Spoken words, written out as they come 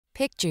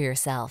Picture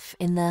yourself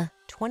in the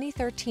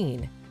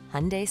 2013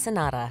 Hyundai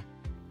Sonata.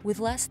 With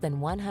less than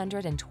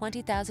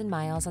 120,000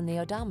 miles on the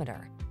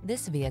odometer,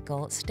 this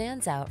vehicle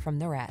stands out from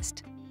the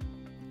rest.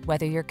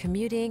 Whether you're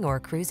commuting or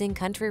cruising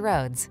country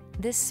roads,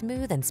 this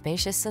smooth and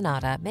spacious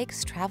Sonata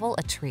makes travel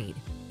a treat.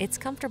 Its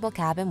comfortable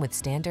cabin with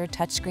standard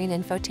touchscreen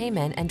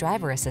infotainment and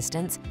driver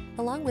assistance,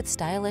 along with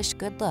stylish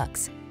good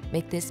looks,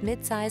 make this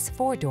midsize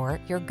four-door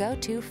your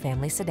go-to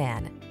family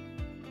sedan.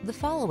 The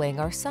following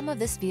are some of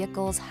this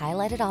vehicle's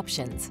highlighted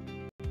options: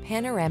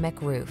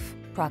 panoramic roof,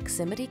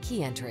 proximity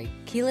key entry,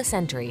 keyless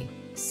entry,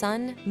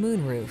 sun,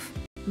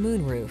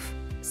 moonroof,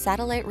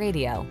 satellite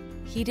radio,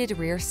 heated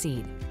rear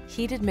seat,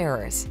 heated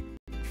mirrors,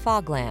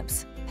 fog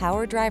lamps,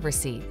 power driver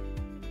seat.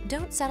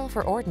 Don't settle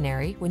for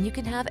ordinary when you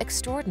can have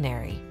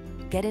extraordinary.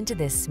 Get into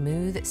this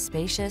smooth,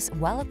 spacious,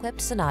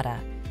 well-equipped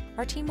Sonata.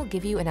 Our team will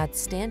give you an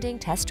outstanding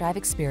test drive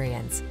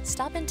experience.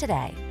 Stop in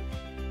today.